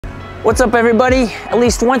What's up, everybody? At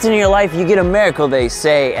least once in your life you get a miracle, they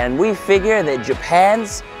say, and we figure that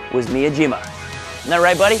Japan's was Miyajima. Isn't that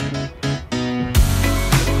right, buddy?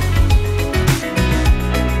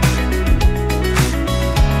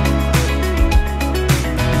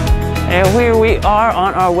 And here we are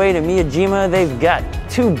on our way to Miyajima. They've got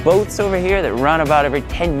 2 boats over here that run about every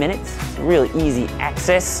 10 minutes. Really easy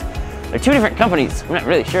access. They're 2 different companies. I'm not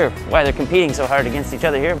really sure why they're competing so hard against each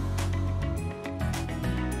other here.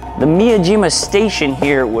 The Miyajima station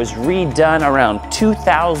here was redone around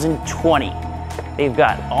 2020. They've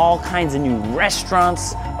got all kinds of new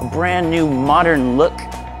restaurants, a brand new modern look,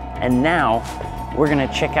 and now we're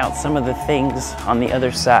gonna check out some of the things on the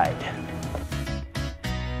other side.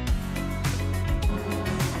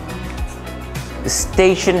 The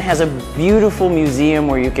station has a beautiful museum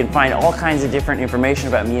where you can find all kinds of different information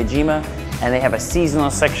about Miyajima, and they have a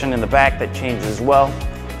seasonal section in the back that changes as well.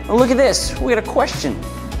 And look at this, we got a question.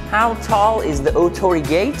 How tall is the tori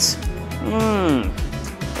gate?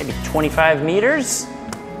 Maybe 25 meters?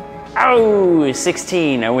 Oh,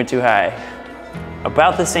 16, I went too high.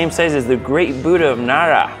 About the same size as the Great Buddha of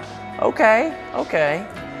Nara. Okay.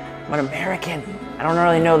 I'm an American. I don't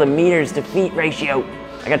really know the meters to feet ratio.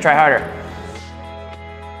 I gotta try harder.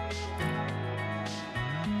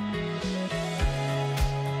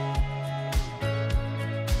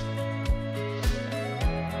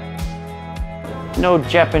 No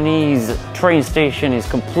Japanese train station is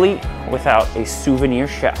complete without a souvenir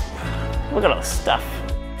shop. Look at all this stuff.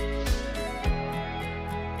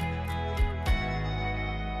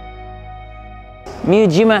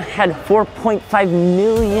 Miyajima had 4.5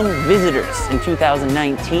 million visitors in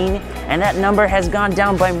 2019, and that number has gone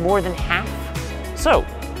down by more than half. So,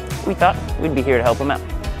 we thought we'd be here to help them out.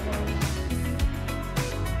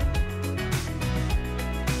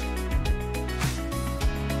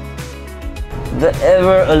 The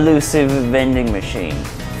ever-elusive vending machine.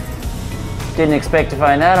 Didn't expect to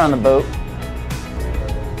find that on the boat.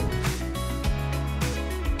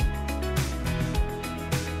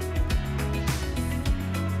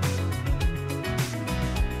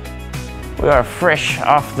 We are fresh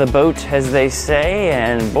off the boat, as they say,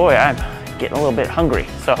 and boy, I'm getting a little bit hungry.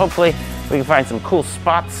 So hopefully we can find some cool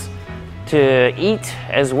spots to eat,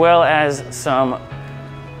 as well as some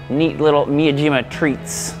neat little Miyajima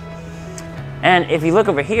treats. And if you look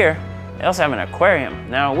over here, they also have an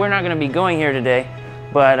aquarium. Now, we're not gonna be going here today,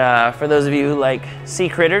 but for those of you who like sea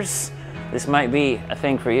critters, this might be a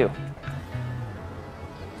thing for you.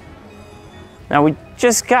 Now, we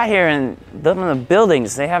just got here, and some of the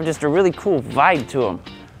buildings, they have just a really cool vibe to them.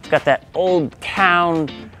 It's got that old town,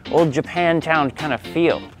 old Japan town kind of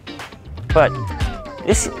feel. But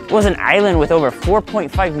this was an island with over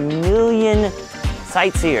 4.5 million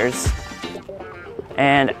sightseers.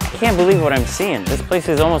 And I can't believe what I'm seeing. This place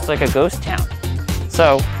is almost like a ghost town.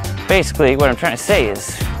 So basically what I'm trying to say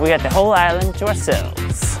is we got the whole island to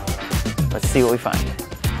ourselves. Let's see what we find.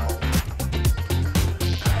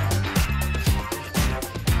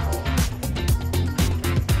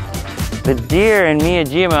 The deer in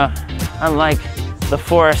Miyajima, unlike the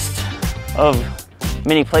forest of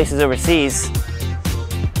many places overseas,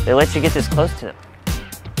 they let you get this close to them.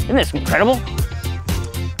 Isn't this incredible?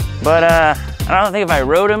 But I don't think if I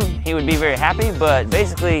rode him, he would be very happy, but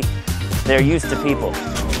basically, they're used to people.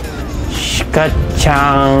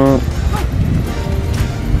 Shika-chan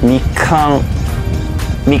Mikan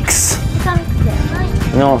Mix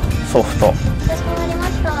のソフト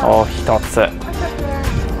を1つ。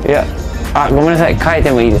いや、あ、ごめんなさい、変え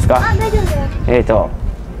てもいいですか？あ、大丈夫です。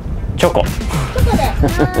チョコ。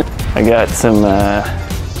I got some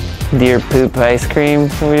deer poop ice cream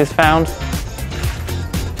that we just found.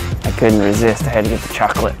 I couldn't resist, I had to get the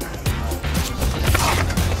chocolate.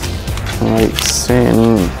 Right,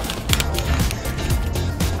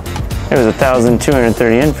 it was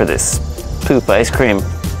 1,230 yen for this poop ice cream.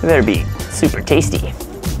 It better be super tasty.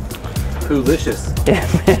 Poolicious. It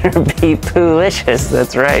better be poolicious,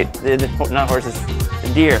 that's right. Not horses, the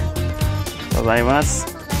deer.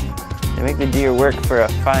 They make the deer work for a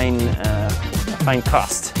fine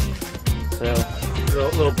cost. So.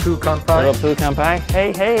 Little poo kanpai. Little poo kanpai.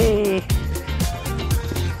 Hey, hey.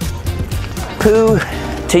 Poo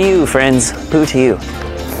to you, friends. Poo to you.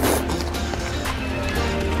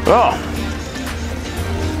 Oh.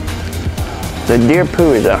 The deer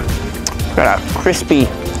poo is got a crispy,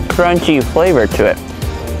 crunchy flavor to it.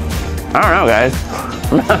 I don't know, guys.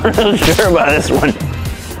 I'm not really sure about this one.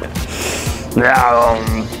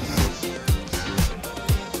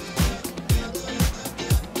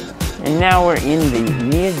 And now we're in the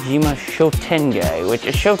Miyajima Shotengai, which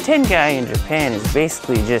a Shotengai in Japan is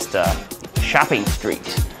basically just a shopping street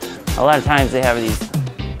A lot of times they have these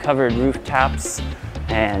covered rooftops,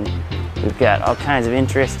 and we've got all kinds of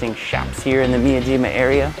interesting shops here in the Miyajima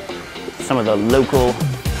area. Some of the local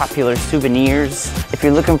popular souvenirs. If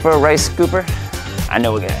you're looking for a rice scooper, I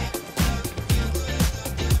know a guy.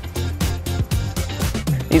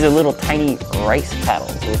 These are little tiny rice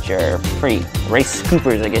paddles, which are pretty, rice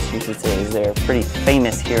scoopers I guess you should say. They're pretty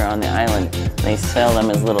famous here on the island. They sell them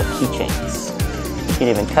as little keychains. You can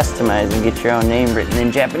even customize and get your own name written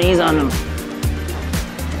in Japanese on them.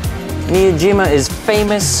 Miyajima is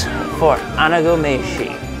famous for anago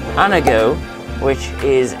meshi. Anago, which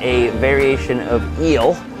is a variation of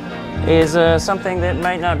eel, is something that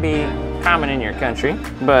might not be common in your country,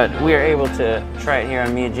 but we are able to try it here on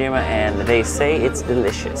Miyajima, and they say it's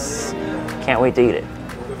delicious. Can't wait to eat it.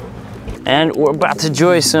 And we're about to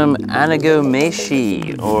enjoy some anago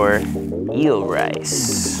meshi, or eel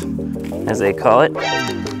rice, as they call it.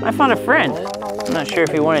 I found a friend. I'm not sure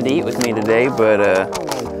if he wanted to eat with me today, but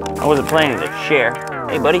I wasn't planning to share.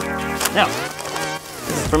 Hey buddy, no,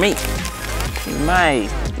 this is for me. My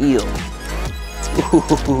eel.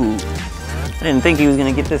 Ooh. I didn't think he was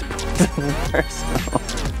gonna get this personal.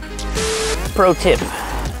 Pro tip,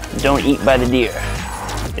 don't eat by the deer.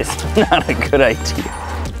 It's not a good idea.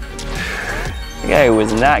 The guy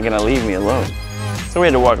was not gonna leave me alone. So we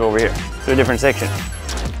had to walk over here to a different section.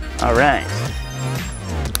 All right.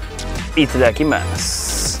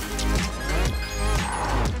 Itadakimasu.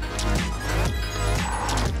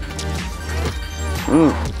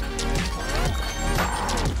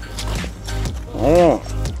 Oh,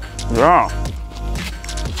 yeah.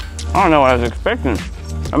 I don't know what I was expecting.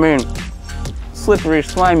 I mean, slippery,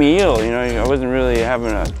 slimy eel, you know, I wasn't really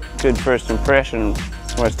having a good first impression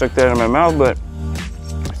when I stuck that in my mouth, but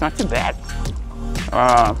it's not too bad.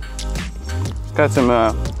 It's got some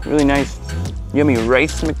really nice, yummy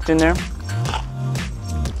rice mixed in there.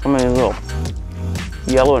 Some of these little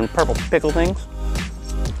yellow and purple pickle things.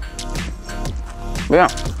 Yeah,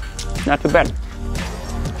 not too bad.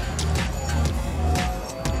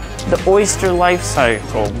 The oyster life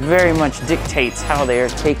cycle very much dictates how they are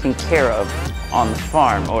taken care of on the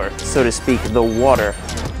farm, or so to speak, the water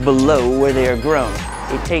below where they are grown.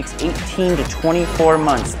 It takes 18 to 24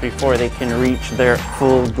 months before they can reach their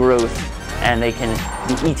full growth and they can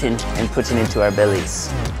be eaten and put into our bellies.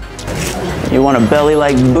 You want a belly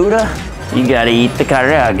like Buddha? You gotta eat the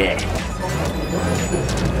karage.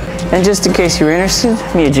 And just in case you're interested,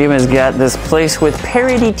 Miyajima's got this place with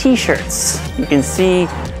parody t-shirts. You can see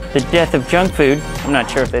the death of junk food. I'm not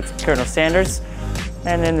sure if that's Colonel Sanders.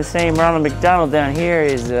 And then the same Ronald McDonald down here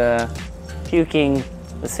is puking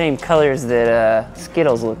the same colors that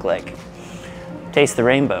Skittles look like. Taste the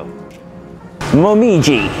rainbow.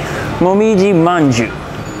 Momiji. Momiji manju.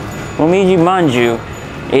 Momiji manju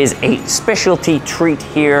is a specialty treat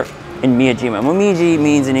here in Miyajima. Momiji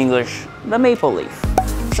means in English, the maple leaf.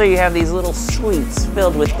 So you have these little sweets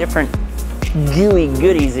filled with different gooey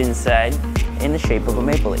goodies inside in the shape of a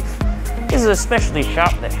maple leaf. This is a specialty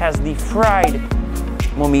shop that has the fried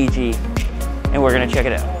momiji, and we're gonna check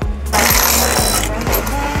it out.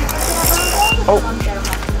 Oh,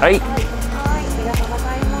 hi.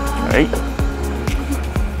 Hi.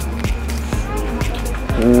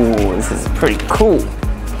 Ooh, this is pretty cool.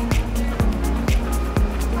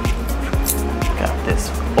 Got this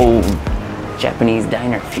old Japanese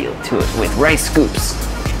diner feel to it with rice scoops.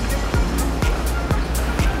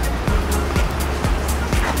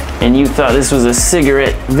 And you thought this was a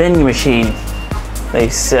cigarette vending machine. They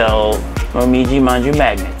sell Momiji Manju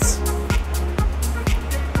magnets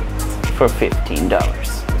for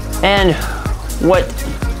 $15. And what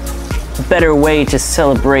better way to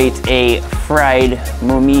celebrate a fried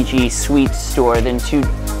Momiji sweet store than to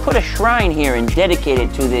put a shrine here and dedicate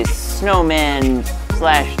it to this snowman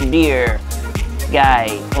slash deer guy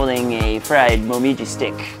holding a fried Momiji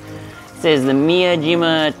stick. It says the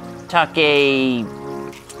Miyajima Take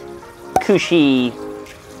Kushi.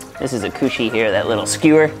 This is a kushi here, that little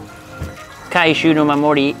skewer. Kaishu no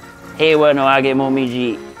Mamori Heiwa no Age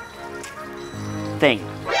Momiji thing.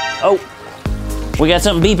 Oh, we got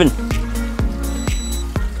something beeping.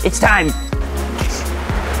 It's time.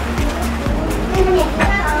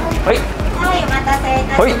 Hey.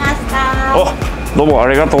 Oh, どうもあ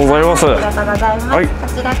りがとうございます。はい。こ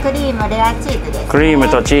ちらクリームレアチーズです。クリーム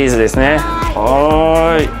とチーズですね。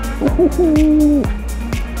はい。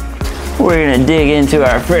We're gonna dig into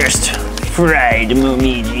our first fried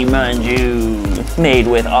Momiji manju, made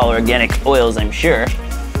with all organic oils, I'm sure.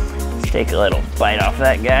 Let's take a little bite off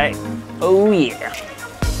that guy. Oh yeah.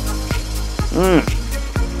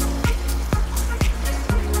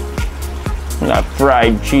 That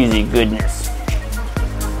fried cheesy goodness.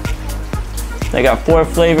 They got 4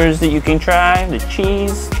 flavors that you can try: the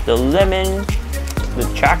cheese, the lemon, the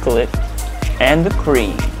chocolate, and the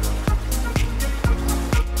cream.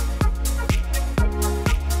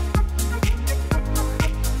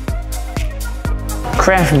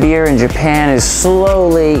 Craft beer in Japan is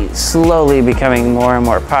slowly becoming more and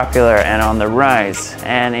more popular and on the rise.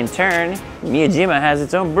 And in turn, Miyajima has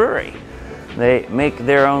its own brewery. They make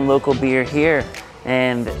their own local beer here,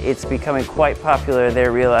 and it's becoming quite popular,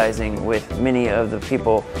 they're realizing, with many of the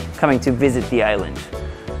people coming to visit the island.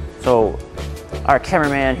 So our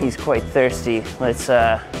cameraman, he's quite thirsty. Let's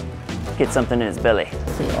get something in his belly.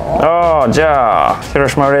 Oh, じゃあ、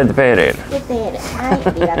Hiroshima Red Ferry.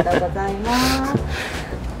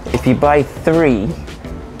 If you buy 3,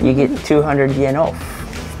 you get 200 yen off.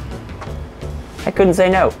 I couldn't say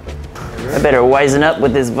no. I better wisen up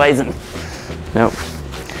with this bison. No.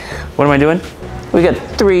 What am I doing? We got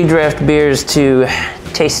 3 draft beers to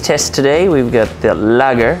taste test today. We've got the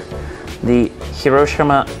lager, the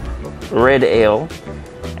Hiroshima Red Ale,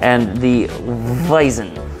 and the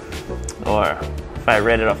Weizen. Or if I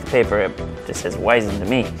read it off the paper, it just says Weizen to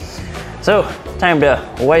me. So, time to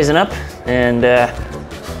Weizen up and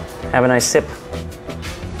have a nice sip.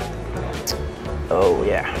 Oh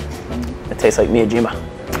yeah, it tastes like Miyajima.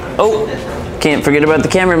 Oh, can't forget about the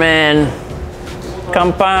cameraman.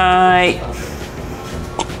 Kanpai!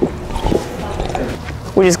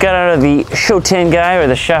 We just got out of the Shotengai, or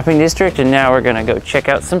the shopping district, and now we're gonna go check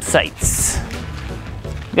out some sights.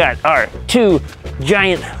 Got our 2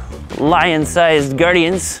 giant lion-sized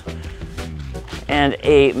guardians and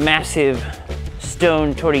a massive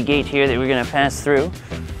stone tori gate here that we're gonna pass through.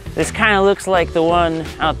 This kind of looks like the one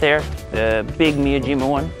out there, the big Miyajima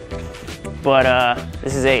one, but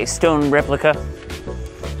this is a stone replica.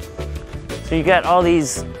 So you got all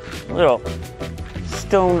these little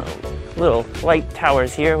stone, little light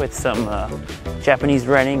towers here with some Japanese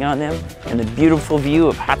writing on them, and the beautiful view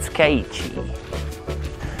of Hatsukaichi.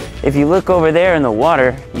 If you look over there in the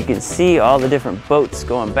water, you can see all the different boats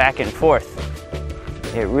going back and forth.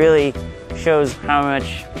 It really shows how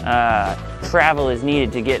much travel is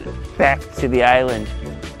needed to get back to the island.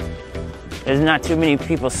 There's not too many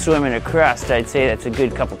people swimming across. I'd say that's a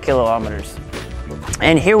good couple kilometers.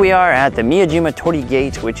 And here we are at the Miyajima Tori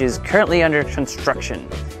Gate, which is currently under construction.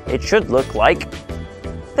 It should look like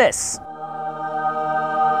this.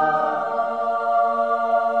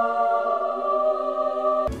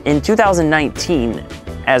 In 2019,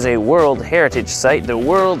 as a World Heritage Site, the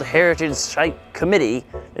World Heritage Site Committee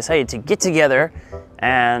decided to get together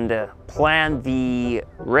and plan the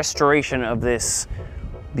restoration of this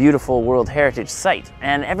beautiful World Heritage Site.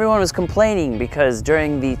 And everyone was complaining because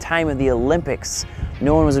during the time of the Olympics,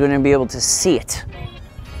 no one was going to be able to see it.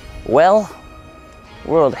 Well,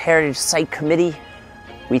 World Heritage Site Committee,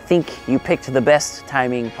 we think you picked the best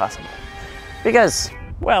timing possible. Because,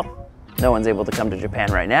 well, no one's able to come to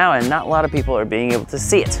Japan right now, and not a lot of people are being able to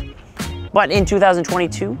see it. But in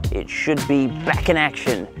 2022, it should be back in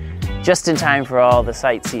action, just in time for all the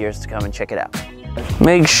sightseers to come and check it out.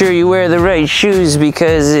 Make sure you wear the right shoes,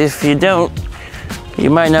 because if you don't, you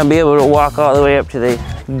might not be able to walk all the way up to the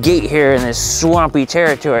gate here in this swampy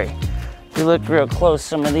territory. If you look real close,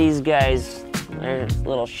 some of these guys, there's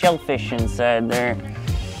little shellfish inside there,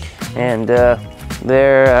 and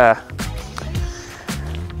they're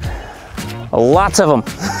lots of them.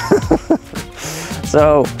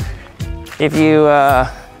 So if you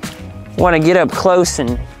want to get up close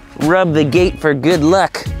and rub the gate for good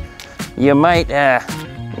luck, you might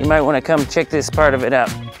want to come check this part of it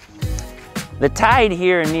out. The tide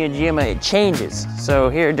here in Miyajima, it changes. So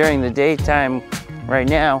here during the daytime, right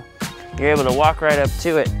now, you're able to walk right up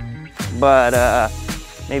to it. But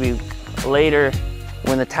maybe later,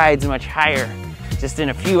 when the tide's much higher, just in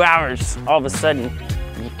a few hours, all of a sudden,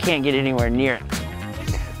 you can't get anywhere near it.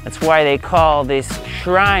 That's why they call this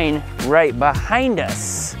shrine right behind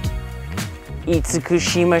us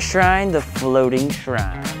Itsukushima Shrine, the floating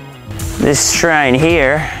shrine. This shrine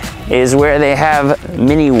here is where they have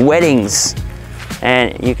many weddings,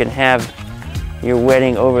 and you can have your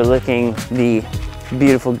wedding overlooking the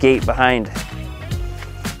beautiful gate behind.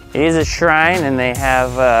 It is a shrine, and they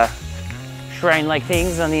have shrine-like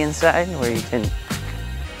things on the inside where you can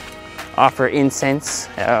offer incense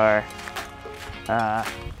or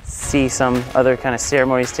see some other kind of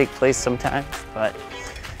ceremonies take place sometimes, but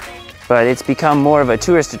it's become more of a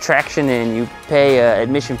tourist attraction, and you pay an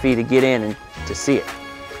admission fee to get in and to see it.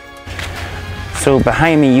 So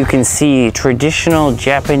behind me you can see traditional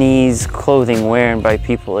Japanese clothing worn by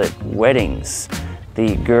people at weddings.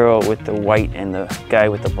 The girl with the white and the guy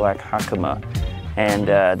with the black hakama, and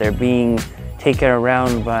they're being taken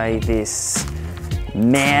around by this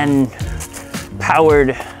man-powered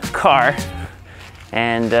car,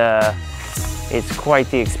 and it's quite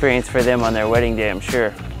the experience for them on their wedding day, I'm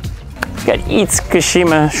sure. We've got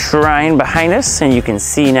Itsukushima Shrine behind us, and you can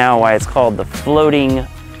see now why it's called the floating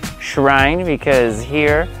shrine, because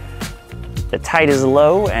here the tide is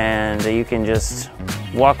low and you can just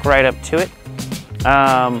walk right up to it.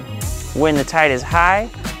 When the tide is high,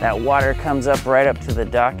 that water comes up right up to the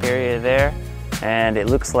dock area there, and it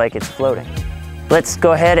looks like it's floating. Let's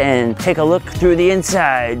go ahead and take a look through the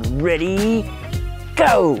inside. Ready,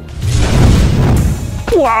 go!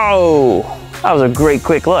 Whoa! That was a great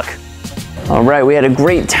quick look. All right, we had a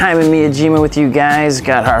great time in Miyajima with you guys.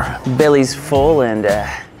 Got our bellies full and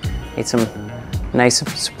ate some nice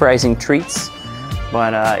surprising treats.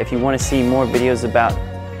 But if you want to see more videos about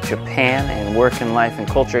Japan and work and life and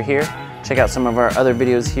culture here, check out some of our other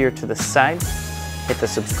videos here to the side. Hit the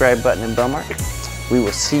subscribe button and bell mark. We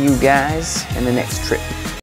will see you guys in the next trip.